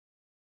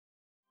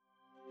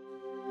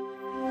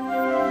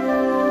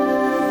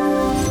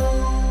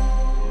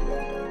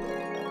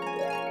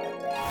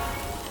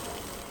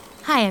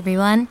Hi,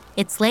 everyone.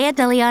 It's Leia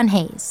DeLeon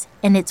Hayes,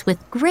 and it's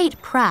with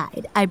great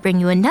pride I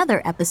bring you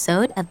another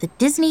episode of the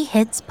Disney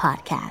Hits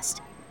podcast.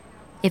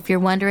 If you're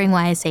wondering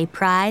why I say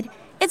pride,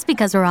 it's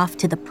because we're off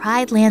to the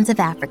Pride Lands of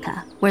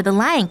Africa, where The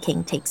Lion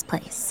King takes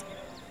place.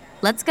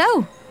 Let's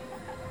go!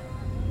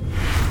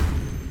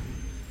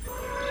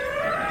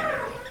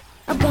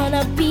 I'm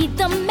gonna be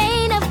the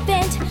main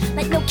event,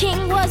 like no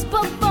king was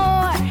before.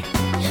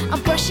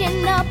 I'm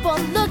brushing up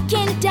on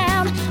looking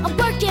down, I'm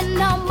working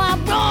on my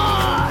roar.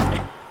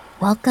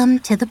 Welcome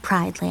to the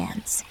Pride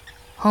Lands,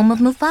 home of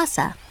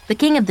Mufasa, the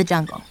king of the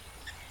jungle.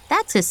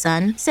 That's his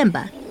son,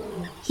 Simba.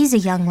 He's a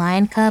young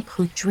lion cub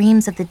who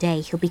dreams of the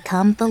day he'll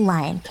become the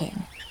Lion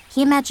King.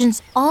 He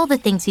imagines all the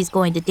things he's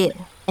going to do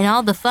and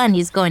all the fun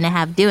he's going to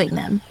have doing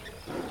them.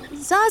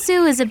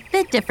 Zazu is a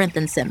bit different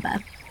than Simba.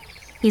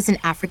 He's an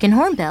African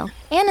hornbill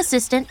and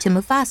assistant to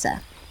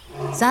Mufasa.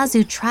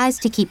 Zazu tries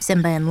to keep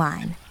Simba in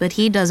line, but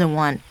he doesn't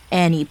want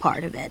any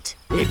part of it.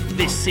 If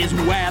this is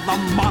where the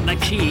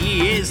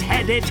monarchy is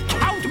headed,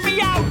 count me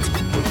out!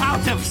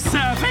 Out of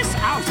service,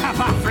 out of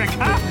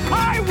Africa,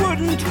 I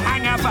wouldn't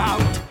hang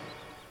about!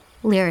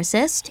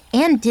 Lyricist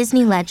and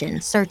Disney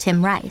legend Sir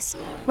Tim Rice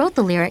wrote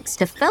the lyrics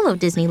to fellow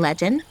Disney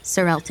legend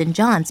Sir Elton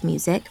John's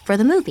music for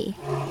the movie.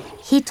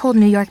 He told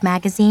New York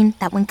Magazine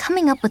that when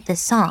coming up with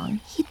this song,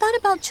 he thought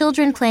about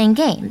children playing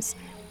games.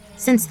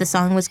 Since the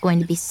song was going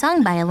to be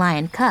sung by a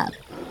lion cub,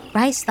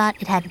 Rice thought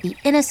it had to be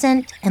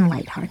innocent and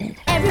lighthearted.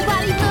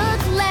 Everybody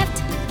look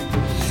left,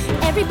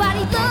 everybody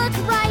look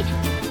right.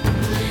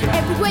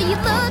 Everywhere you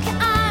look,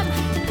 I'm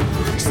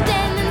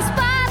standing in the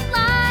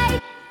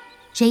spotlight.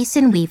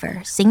 Jason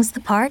Weaver sings the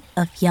part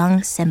of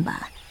young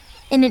Simba.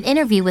 In an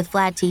interview with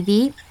Vlad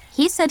TV,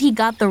 he said he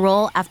got the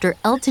role after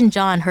Elton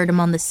John heard him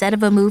on the set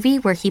of a movie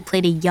where he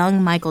played a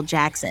young Michael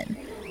Jackson.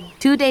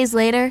 2 days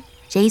later,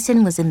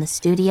 Jason was in the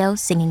studio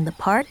singing the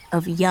part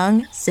of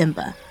young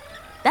Simba.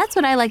 That's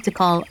what I like to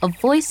call a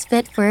voice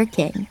fit for a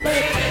king.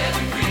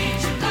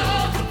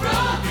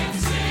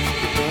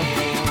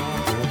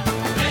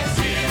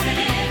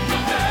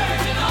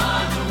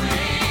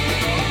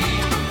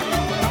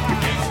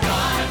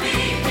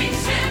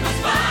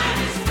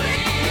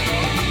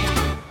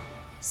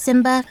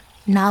 Simba,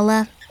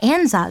 Nala,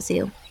 and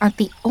Zazu aren't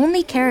the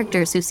only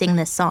characters who sing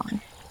this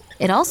song.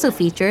 It also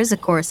features a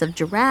chorus of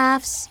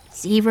giraffes,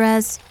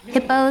 zebras,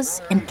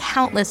 hippos, and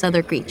countless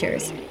other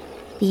creatures.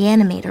 The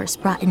animators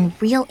brought in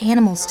real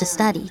animals to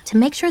study to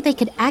make sure they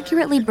could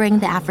accurately bring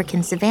the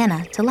African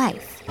savanna to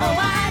life. Oh,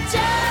 I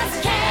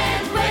just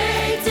can't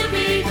wait to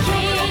be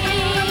king.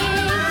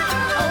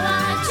 Oh,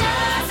 I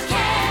just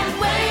can't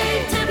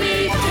wait to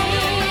be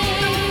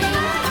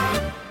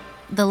king.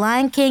 The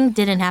Lion King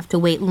didn't have to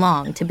wait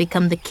long to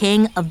become the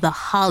king of the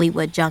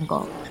Hollywood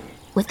jungle.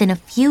 Within a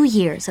few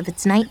years of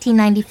its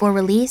 1994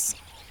 release,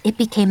 it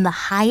became the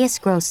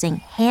highest-grossing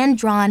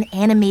hand-drawn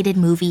animated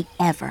movie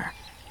ever,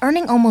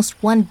 earning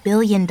almost $1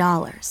 billion.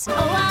 Oh,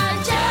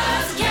 I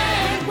just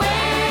can't wait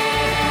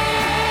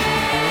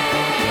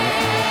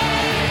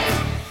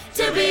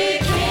to be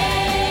king.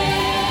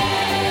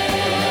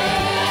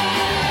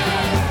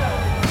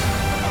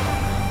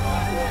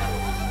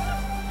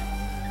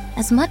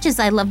 As much as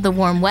I love the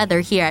warm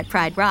weather here at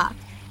Pride Rock,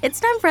 it's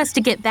time for us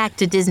to get back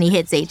to Disney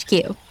Hits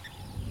HQ.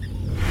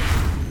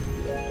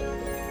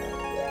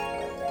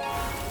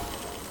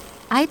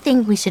 I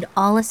think we should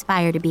all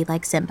aspire to be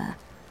like Simba,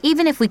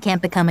 even if we can't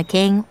become a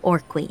king or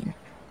queen.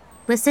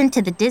 Listen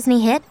to the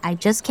Disney hit I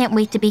Just Can't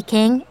Wait to Be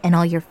King and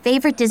all your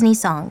favorite Disney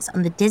songs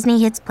on the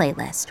Disney Hits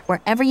playlist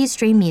wherever you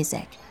stream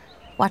music.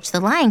 Watch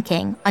The Lion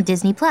King on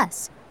Disney+.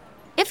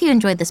 If you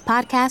enjoyed this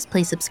podcast,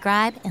 please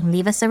subscribe and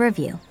leave us a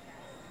review.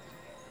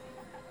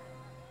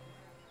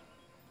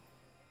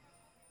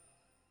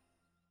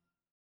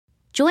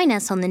 Join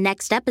us on the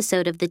next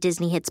episode of the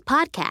Disney Hits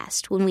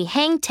podcast when we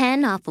hang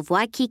 10 off of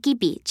Waikiki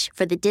Beach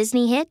for the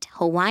Disney hit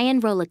Hawaiian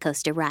roller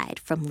coaster ride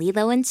from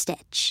Lilo and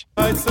Stitch.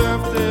 I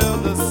surf till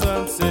the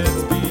sun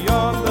sets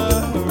beyond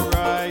the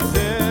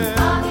horizon.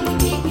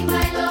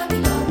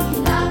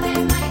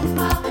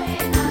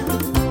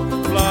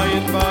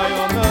 Flying by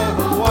on the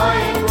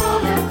Hawaiian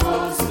roller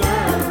coaster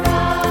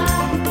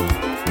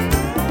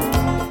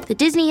ride. The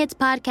Disney Hits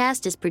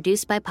podcast is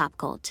produced by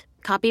Popcult.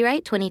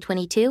 Copyright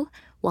 2022,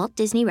 Walt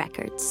Disney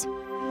Records.